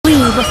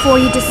before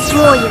you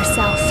destroy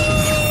yourself.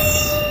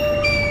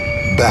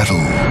 Battle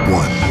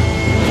 1.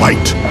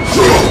 Fight!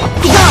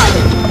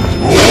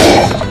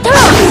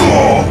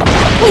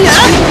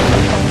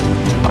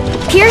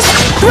 Pierce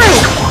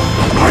through!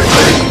 My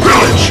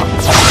village!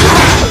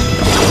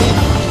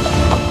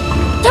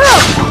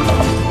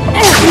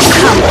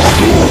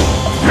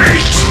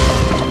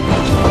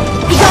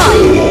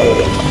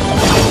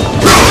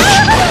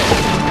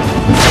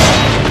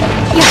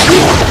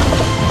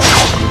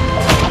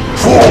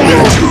 Fall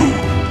into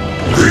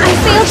the I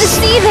failed to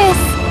see this!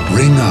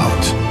 Ring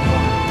out.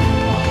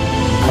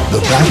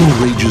 The battle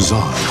rages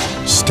on.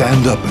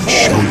 Stand up and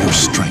show your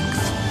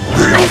strength.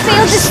 I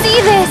failed to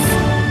see this!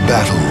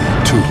 Battle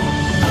 2.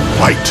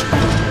 Fight!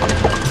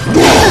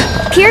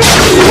 Pierce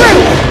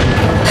through!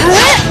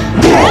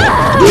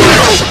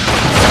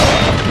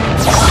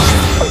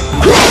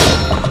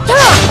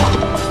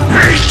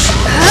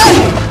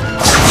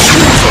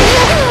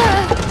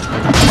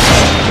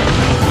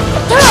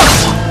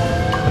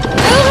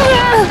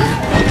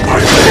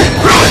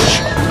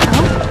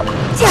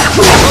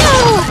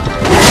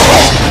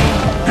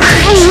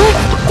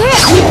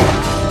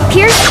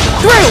 Pierce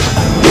through!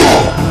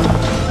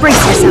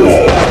 Brace yourself.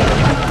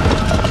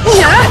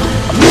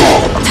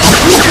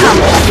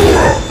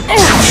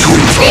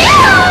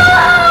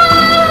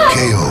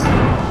 KO.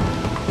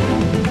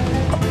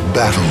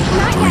 Battle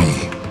 3.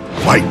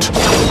 Fight!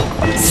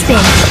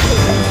 Spin.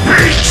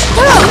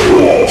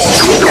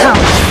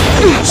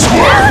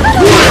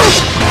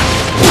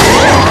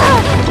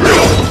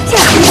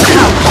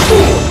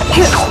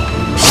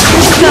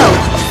 Go.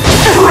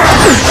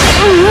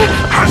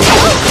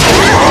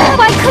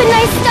 Why couldn't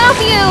I stop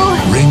you?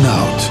 Ring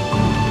out.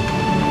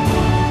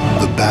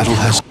 The battle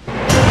has...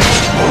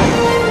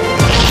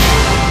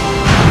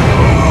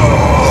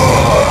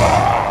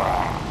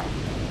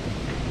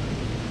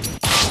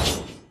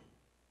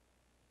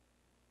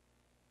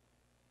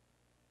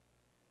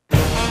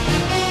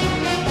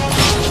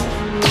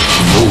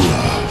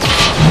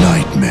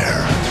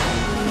 Nightmare.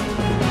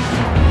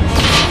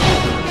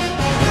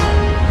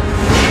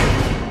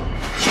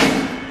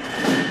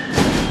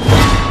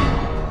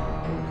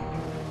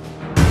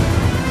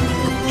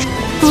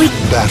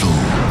 Battle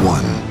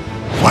 1.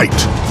 Fight!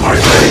 My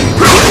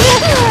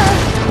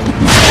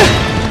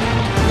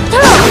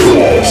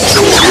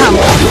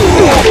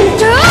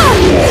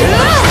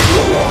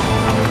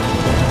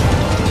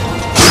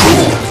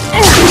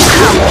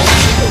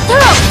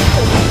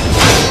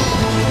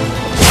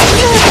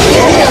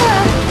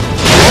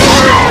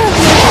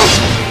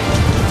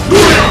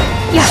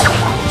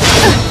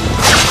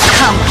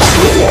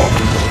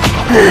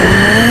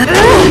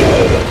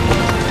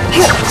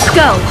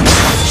Go!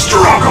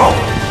 Struggle!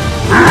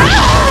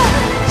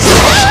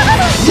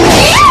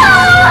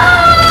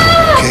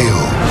 KO.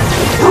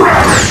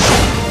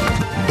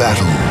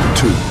 Battle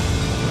 2.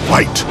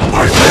 Fight!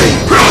 My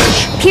village!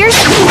 Pierce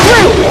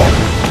through!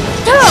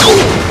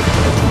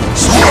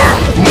 Swear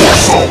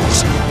morsels!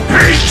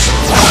 Hate!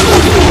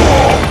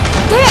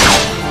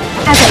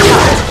 As I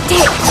thought.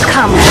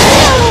 Come.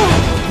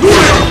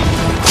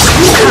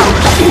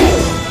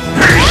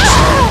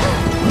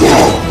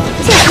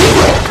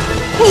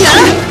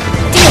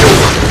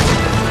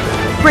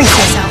 Brace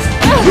yourself.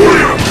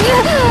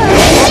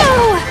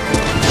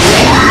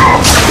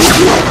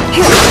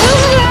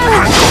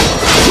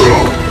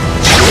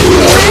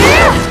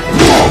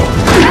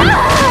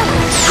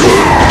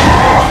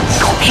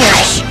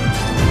 Perish.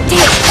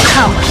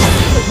 Come.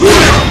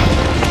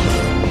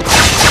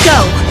 Go.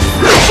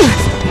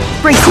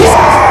 Brace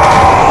yourself.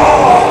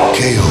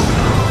 KO.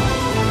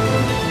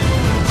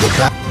 The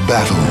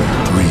battle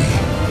 3.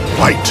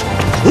 Fight.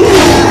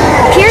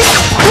 Pierce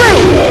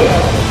through.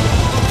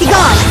 Be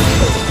gone.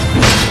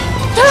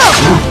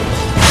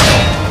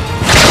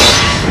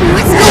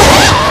 What's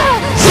going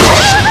on?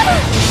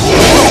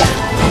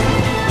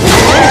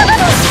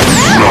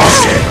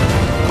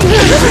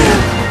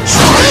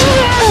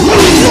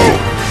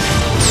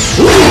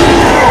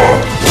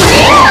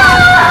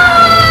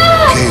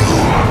 KO.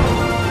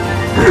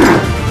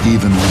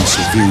 Even when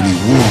severely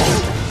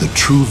wounded, the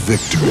true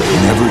victor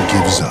never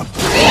gives up.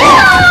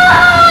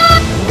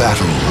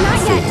 Battle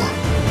 4.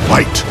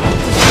 Fight!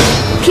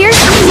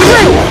 Pierce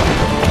through!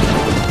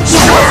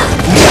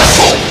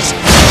 Morsels!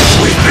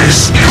 With this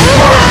you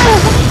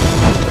burn!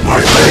 My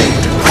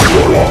blade!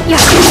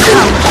 Yeah,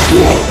 come!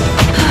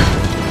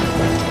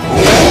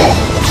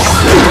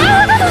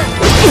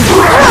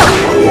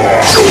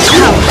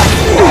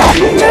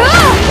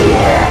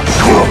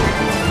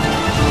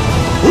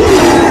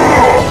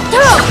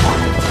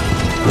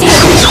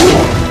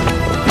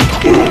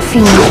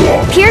 Fiend.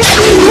 Pierce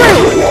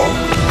through!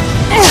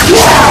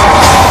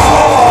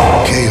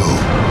 KO.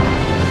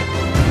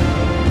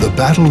 The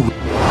battle...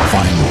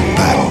 Final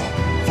battle.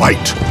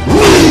 Fight!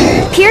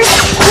 Pierce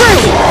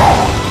through!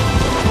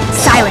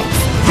 Silent.